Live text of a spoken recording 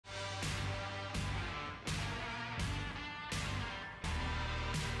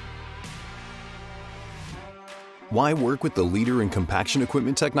Why work with the leader in compaction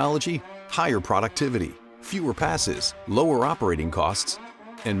equipment technology? Higher productivity, fewer passes, lower operating costs,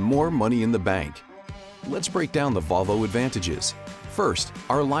 and more money in the bank. Let's break down the Volvo advantages. First,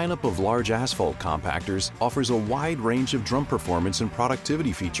 our lineup of large asphalt compactors offers a wide range of drum performance and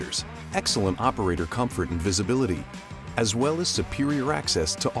productivity features, excellent operator comfort and visibility, as well as superior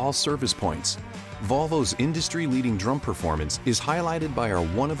access to all service points. Volvo's industry-leading drum performance is highlighted by our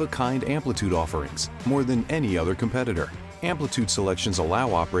one-of-a-kind amplitude offerings, more than any other competitor. Amplitude selections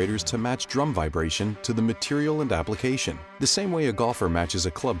allow operators to match drum vibration to the material and application, the same way a golfer matches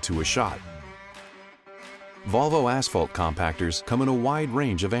a club to a shot. Volvo Asphalt Compactors come in a wide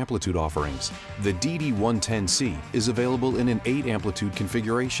range of amplitude offerings. The DD110C is available in an 8-amplitude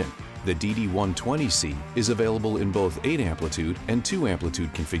configuration. The DD120C is available in both 8-amplitude and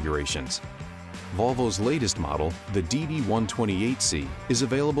 2-amplitude configurations. Volvo's latest model, the DD128C, is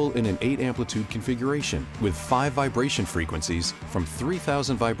available in an 8-amplitude configuration with 5 vibration frequencies from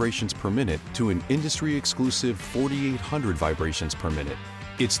 3,000 vibrations per minute to an industry-exclusive 4,800 vibrations per minute.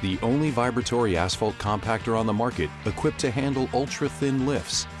 It's the only vibratory asphalt compactor on the market equipped to handle ultra-thin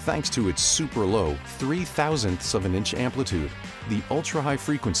lifts thanks to its super-low 3/1000ths of an inch amplitude. The ultra-high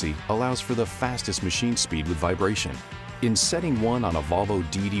frequency allows for the fastest machine speed with vibration. In setting 1 on a Volvo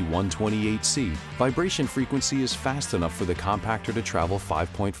DD128C, vibration frequency is fast enough for the compactor to travel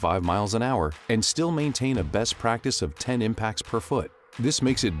 5.5 miles an hour and still maintain a best practice of 10 impacts per foot. This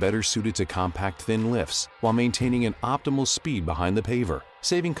makes it better suited to compact thin lifts while maintaining an optimal speed behind the paver,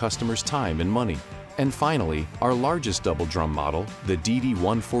 saving customers time and money. And finally, our largest double drum model, the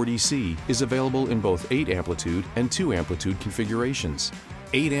DD140C, is available in both 8-amplitude and 2-amplitude configurations.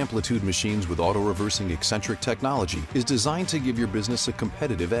 8-amplitude machines with auto-reversing eccentric technology is designed to give your business a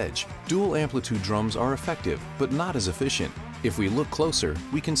competitive edge. Dual-amplitude drums are effective, but not as efficient. If we look closer,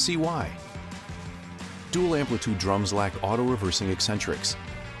 we can see why. Dual-amplitude drums lack auto-reversing eccentrics,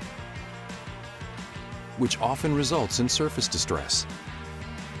 which often results in surface distress.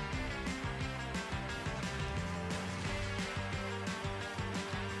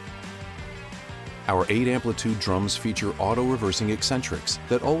 Our 8-amplitude drums feature auto-reversing eccentrics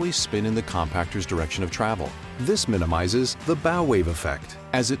that always spin in the compactor's direction of travel. This minimizes the bow wave effect,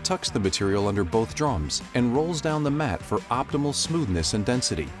 as it tucks the material under both drums and rolls down the mat for optimal smoothness and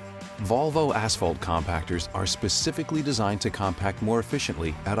density. Volvo Asphalt Compactors are specifically designed to compact more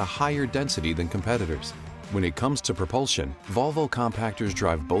efficiently at a higher density than competitors. When it comes to propulsion, Volvo compactors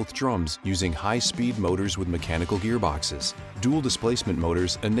drive both drums using high-speed motors with mechanical gearboxes. Dual displacement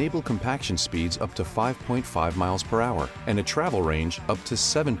motors enable compaction speeds up to 5.5 miles per hour and a travel range up to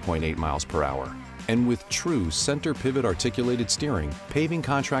 7.8 miles per hour. And with true center pivot articulated steering, paving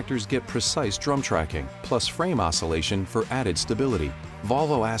contractors get precise drum tracking, plus frame oscillation for added stability.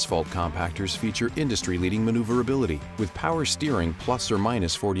 Volvo Asphalt Compactors feature industry-leading maneuverability with power steering plus or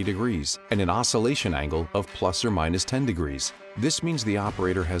minus 40 degrees and an oscillation angle of plus or minus 10 degrees. This means the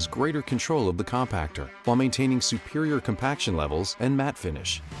operator has greater control of the compactor while maintaining superior compaction levels and matte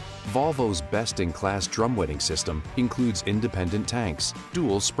finish. Volvo's best-in-class drum wetting system includes independent tanks,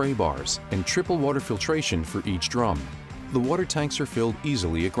 dual spray bars, and triple water filtration for each drum. The water tanks are filled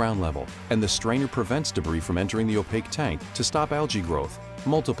easily at ground level, and the strainer prevents debris from entering the opaque tank to stop algae growth.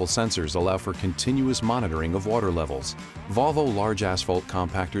 Multiple sensors allow for continuous monitoring of water levels. Volvo large asphalt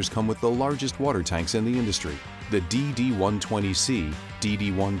compactors come with the largest water tanks in the industry. The DD120C,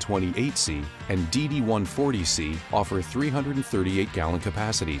 DD128C, and DD140C offer 338-gallon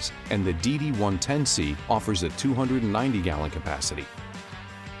capacities, and the DD110C offers a 290-gallon capacity.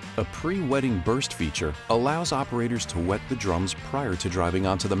 A pre-wetting burst feature allows operators to wet the drums prior to driving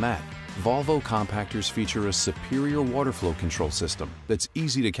onto the mat. Volvo compactors feature a superior water flow control system that's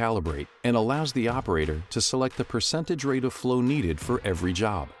easy to calibrate and allows the operator to select the percentage rate of flow needed for every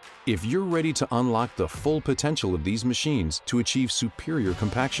job. If you're ready to unlock the full potential of these machines to achieve superior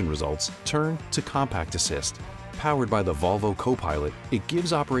compaction results, turn to Compact Assist. Powered by the Volvo Copilot, it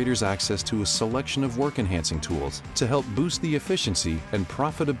gives operators access to a selection of work-enhancing tools to help boost the efficiency and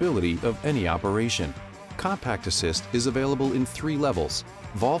profitability of any operation. Compact Assist is available in 3 levels.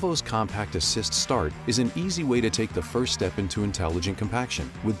 Volvo's Compact Assist Start is an easy way to take the first step into intelligent compaction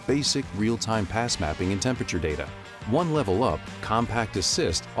with basic real-time pass mapping and temperature data. One level up, Compact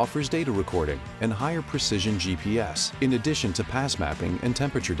Assist offers data recording and higher precision GPS, in addition to pass mapping and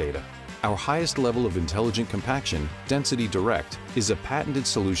temperature data. Our highest level of intelligent compaction, Density Direct, is a patented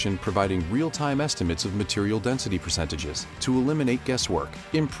solution providing real-time estimates of material density percentages to eliminate guesswork,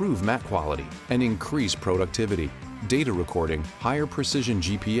 improve mat quality, and increase productivity. Data recording, higher precision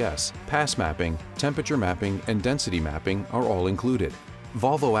GPS, pass mapping, temperature mapping, and density mapping are all included.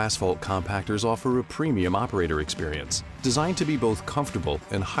 Volvo Asphalt Compactors offer a premium operator experience. Designed to be both comfortable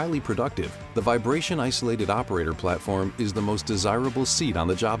and highly productive, the vibration-isolated operator platform is the most desirable seat on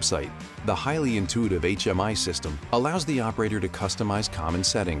the job site. The highly intuitive HMI system allows the operator to customize common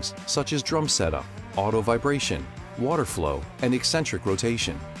settings, such as drum setup, auto vibration, water flow, and eccentric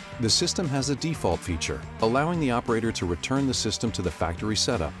rotation. The system has a default feature, allowing the operator to return the system to the factory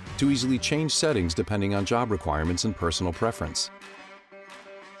setup to easily change settings depending on job requirements and personal preference.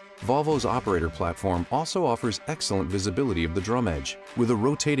 Volvo's operator platform also offers excellent visibility of the drum edge. With a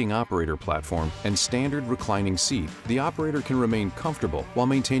rotating operator platform and standard reclining seat, the operator can remain comfortable while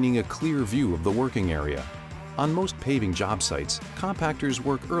maintaining a clear view of the working area. On most paving job sites, compactors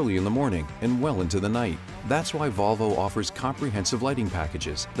work early in the morning and well into the night. That's why Volvo offers comprehensive lighting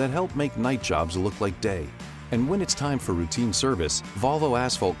packages that help make night jobs look like day. And when it's time for routine service, Volvo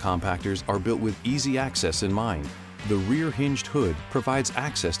Asphalt Compactors are built with easy access in mind. The rear hinged hood provides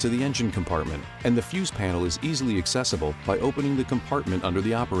access to the engine compartment, and the fuse panel is easily accessible by opening the compartment under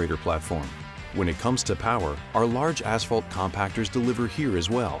the operator platform. When it comes to power, our large asphalt compactors deliver here as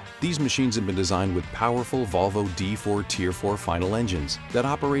well. These machines have been designed with powerful Volvo D4 Tier 4 final engines that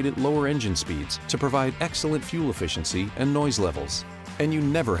operate at lower engine speeds to provide excellent fuel efficiency and noise levels. And you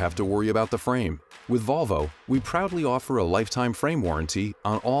never have to worry about the frame. With Volvo, we proudly offer a lifetime frame warranty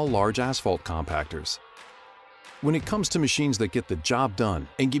on all large asphalt compactors. When it comes to machines that get the job done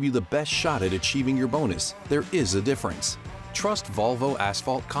and give you the best shot at achieving your bonus, there is a difference. Trust Volvo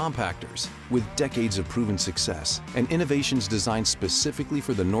Asphalt Compactors. With decades of proven success and innovations designed specifically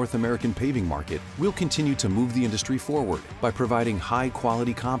for the North American paving market, we'll continue to move the industry forward by providing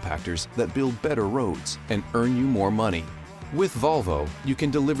high-quality compactors that build better roads and earn you more money. With Volvo, you can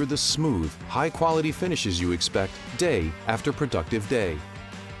deliver the smooth, high-quality finishes you expect day after productive day.